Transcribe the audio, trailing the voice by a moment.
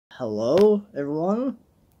hello everyone,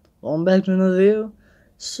 welcome back to another video.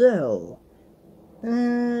 So,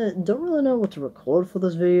 don't really know what to record for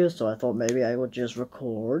this video, so I thought maybe I would just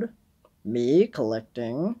record me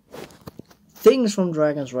collecting things from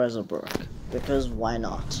Dragon's Rise of Berk, because why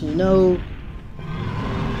not, you know?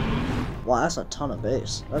 Wow, that's a ton of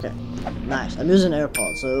bass. Okay, nice. I'm using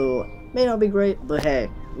AirPods, so may not be great, but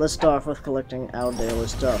hey, let's start with collecting our daily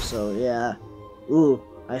stuff. So yeah, ooh,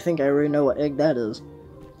 I think I already know what egg that is.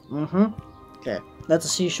 Okay, that's a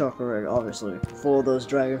sea shark egg, obviously. For all those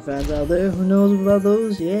dragon fans out there who knows about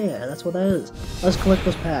those, yeah, that's what that is. Let's collect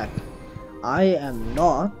this pack. I am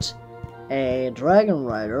not a dragon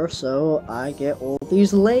rider, so I get all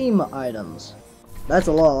these lame items. That's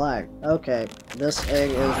a lot of lag. Okay, this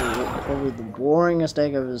egg is probably the boringest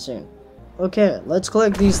egg I've ever seen. Okay, let's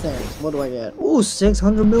collect these things. What do I get? Ooh,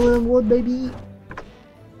 600 million wood, baby!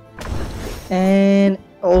 And,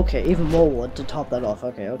 okay, even more wood to top that off.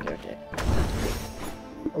 Okay.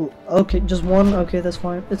 Oh, okay, just one. Okay, that's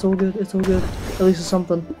fine. It's all good. At least it's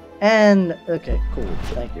something. And, okay, cool.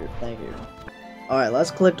 Thank you. Alright,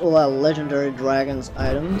 let's collect all our legendary dragons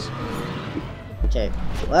items. Okay,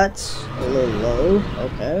 that's a little low.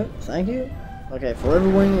 Okay, thank you. Okay, Forever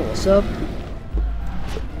Wing, what's up?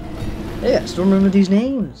 Yeah, I still remember these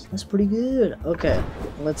names. That's pretty good. Okay,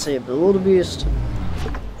 let's see. Bewilderbeast.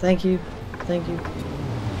 Thank you.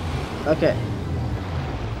 Okay.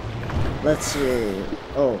 Let's see.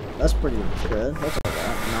 Oh, that's pretty good. That's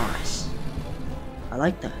alright. Nice. I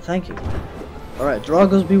like that. Thank you. Alright,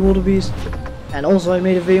 Drago's Bewilderbeast. And also, I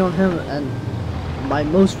made a video on him, and my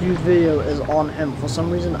most viewed video is on him. For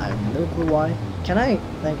some reason, I have no clue why. Can I?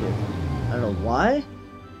 Thank you. I don't know why,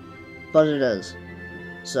 but it is.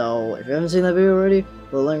 So, if you haven't seen that video already,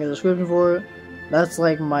 put a link in the description for it. That's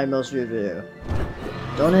like my most viewed video.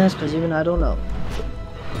 Don't ask, because even I don't know.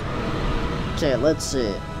 Okay, let's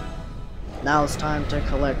see. Now it's time to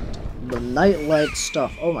collect the nightlight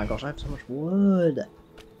stuff. Oh my gosh, I have so much wood.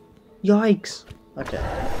 Yikes.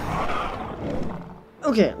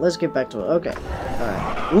 Okay, let's get back to it. Okay,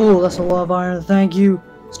 alright. Ooh, that's a lot of iron. Thank you.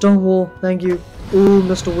 Stonewall, thank you. Ooh,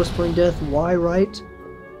 Mr. Whispering Death. Why, right?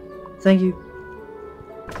 Thank you.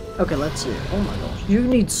 Okay, let's see. Oh my gosh. You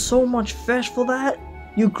need so much fish for that?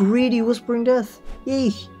 You greedy Whispering Death.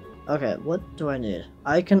 Yay. Okay, what do I need?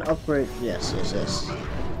 I can upgrade. Yes.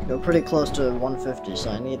 You're pretty close to 150,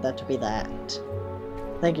 so I need that to be that.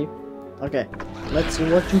 Thank you. Okay, let's see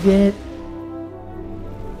what you get.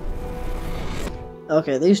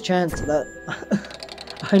 Okay, these chances that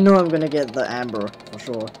I know I'm gonna get the amber for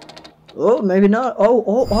sure. Oh, maybe not.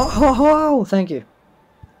 Oh, thank you.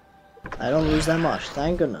 I don't lose that much,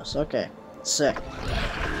 thank goodness. Okay, sick.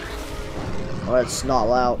 Alright, Snot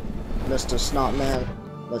out, Mr. Snotman.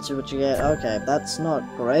 Let's see what you get. Okay, that's not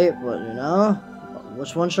great, but you know,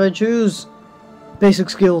 which one should I choose? Basic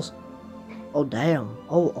skills. Oh damn.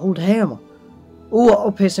 Oh damn. Ooh,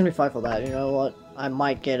 I'll pay 75 for that. You know what? I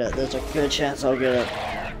might get it. There's a good chance I'll get it.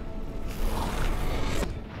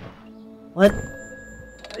 What?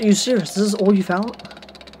 Are you serious? This is all you found?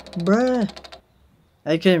 Bruh.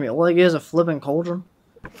 Are you kidding me? All I get is a flipping cauldron?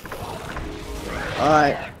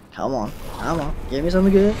 Alright. Come on. Give me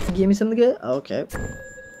something good. Okay.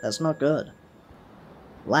 That's not good.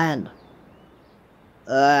 Land.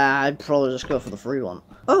 I'd probably just go for the free one.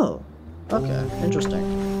 Oh. Okay.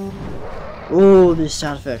 Interesting. Ooh, these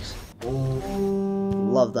sound effects.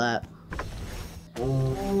 Love that.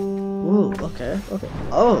 Ooh, okay.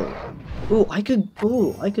 Oh. Ooh, I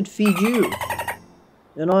could feed you.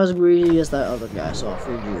 You're not as greedy as that other guy, so I'll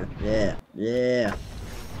feed you. Yeah.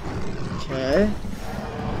 Okay.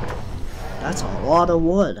 That's a lot of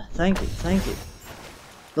wood. Thank you.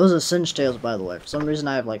 Those are cinch tails, by the way. For some reason,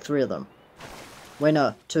 I have like 3 of them. Wait,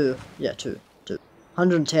 no, 2. Yeah, 2.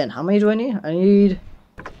 110. How many do I need? I need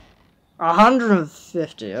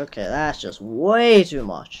 150. Okay, that's just way too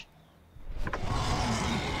much.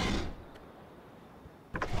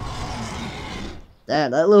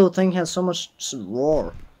 Damn, that little thing has so much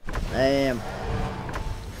roar. Damn.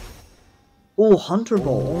 Oh, Hunter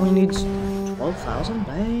Ball only needs 12,000?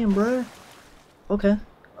 Damn, bruh. Okay,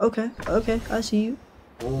 I see you.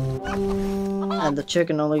 And the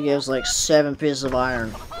chicken only gives like 7 pieces of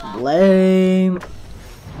iron. Lame.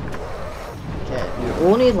 Okay, you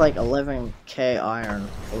all need like 11k iron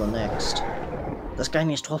for the next. This guy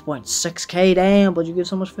needs 12.6k, damn, but you get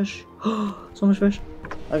so much fish. So much fish.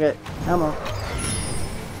 Okay, come on.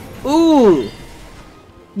 Ooh!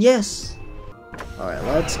 Yes! Alright,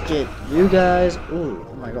 let's get you guys. Ooh,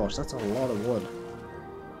 oh my gosh, that's a lot of wood.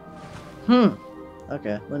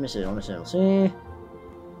 Okay, let me see.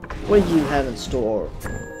 What do you have in store?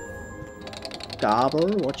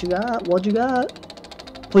 Scobber, what you got? What you got?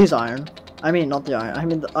 Please iron. I mean, not the iron. I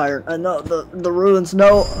mean the iron. No, the ruins.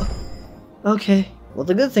 No. Okay. Well,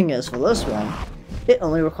 the good thing is for this one, it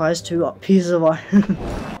only requires 2 pieces of iron.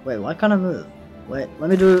 Wait, why can't I move? Wait, let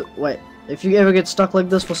me do. Wait. If you ever get stuck like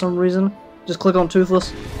this for some reason, just click on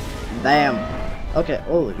Toothless. Bam. Okay.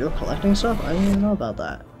 Oh, you're collecting stuff? I didn't even know about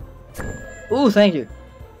that. Ooh, thank you.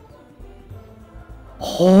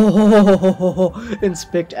 Oh,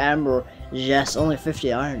 inspect amber. Yes, only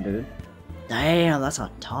 50 iron, dude. Damn, that's a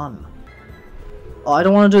ton. Oh, I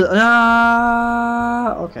don't want to do that.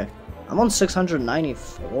 Ah, okay. I'm on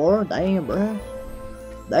 694. Damn, bruh.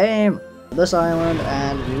 Damn. This island,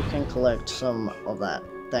 and you can collect some of that.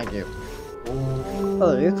 Thank you.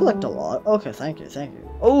 Oh, you collect a lot. Okay, thank you, thank you.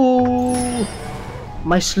 Oh,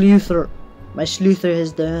 my sleuther. My sleuther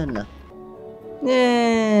is done.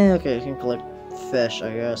 Yeah, okay, you can collect fish,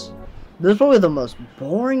 I guess. This is probably the most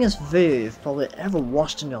boringest video you've probably ever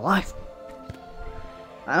watched in your life.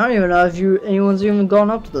 I don't even know if anyone's even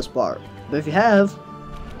gone up to this part, but if you have,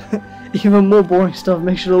 even more boring stuff,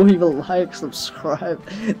 make sure to leave a like, subscribe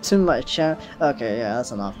to my channel. Okay, yeah,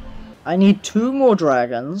 that's enough. I need 2 more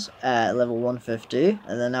dragons at level 150,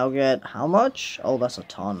 and then I'll get how much? Oh, that's a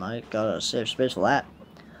ton. I gotta save space for that.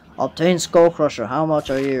 Obtain Skull Crusher. How much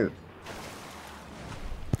are you?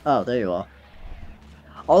 Oh, there you are.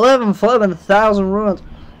 11,000 ruins.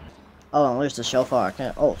 Oh, and where's the shellfire? I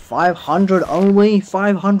can't. Oh, 500 only?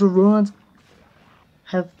 500 ruins?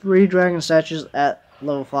 Have 3 dragon statues at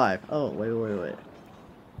level 5. Oh, wait.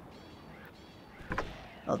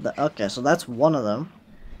 Oh, okay, so that's one of them.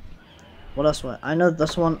 What else? I know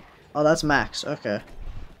this one. Oh, that's max. Okay.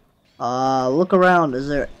 Look around. Is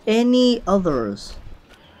there any others?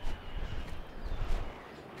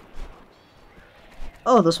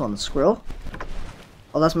 Oh, this one. Squirrel.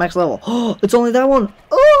 Oh, that's max level. Oh, it's only that one.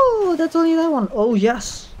 Oh, that's only that one. Oh,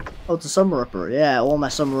 yes. Oh, it's a Summer Ripper. Yeah, all my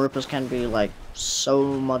Summer Rippers can be, like, so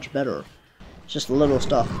much better. It's just little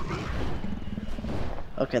stuff.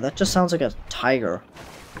 Okay, that just sounds like a tiger.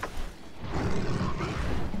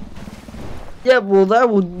 Yeah, well,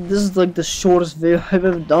 this is, like, the shortest video I've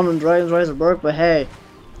ever done on Dragon's Rise of Berk, but hey,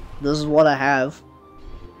 this is what I have.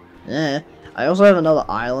 Yeah. I also have another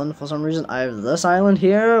island for some reason. I have this island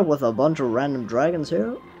here with a bunch of random dragons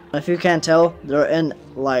here. If you can't tell, they're in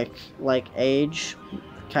like age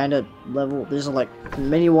kind of level. These are like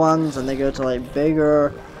mini ones, and they go to like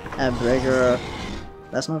bigger and bigger.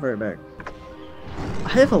 That's not very big. I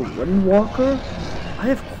have a wooden walker. I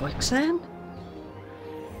have quicksand.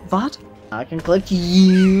 What? I can collect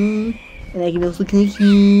you, and I can also collect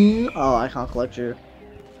you. Oh, I can't collect you.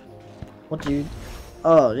 What do you?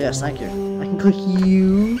 Oh, yes, thank you. I can click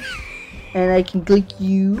you. And I can click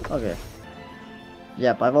you. Okay.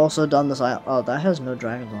 Yep, I've also done this. Oh, that has no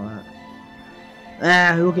dragons on it.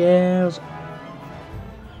 Ah, who cares?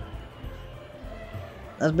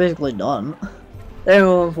 That's basically done. Thank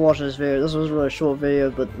everyone for watching this video. This was a really short video,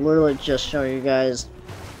 but literally just showing you guys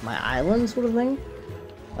my island sort of thing.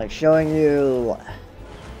 Like showing you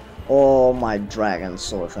all my dragons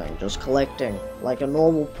sort of thing. Just collecting like a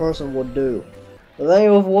normal person would do. So thank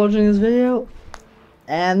you all for watching this video,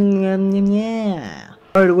 and yeah.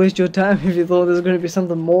 Sorry to waste your time if you thought there was going to be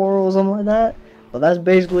something more or something like that, but that's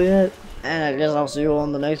basically it. And I guess I'll see you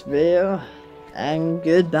on the next video, and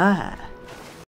goodbye.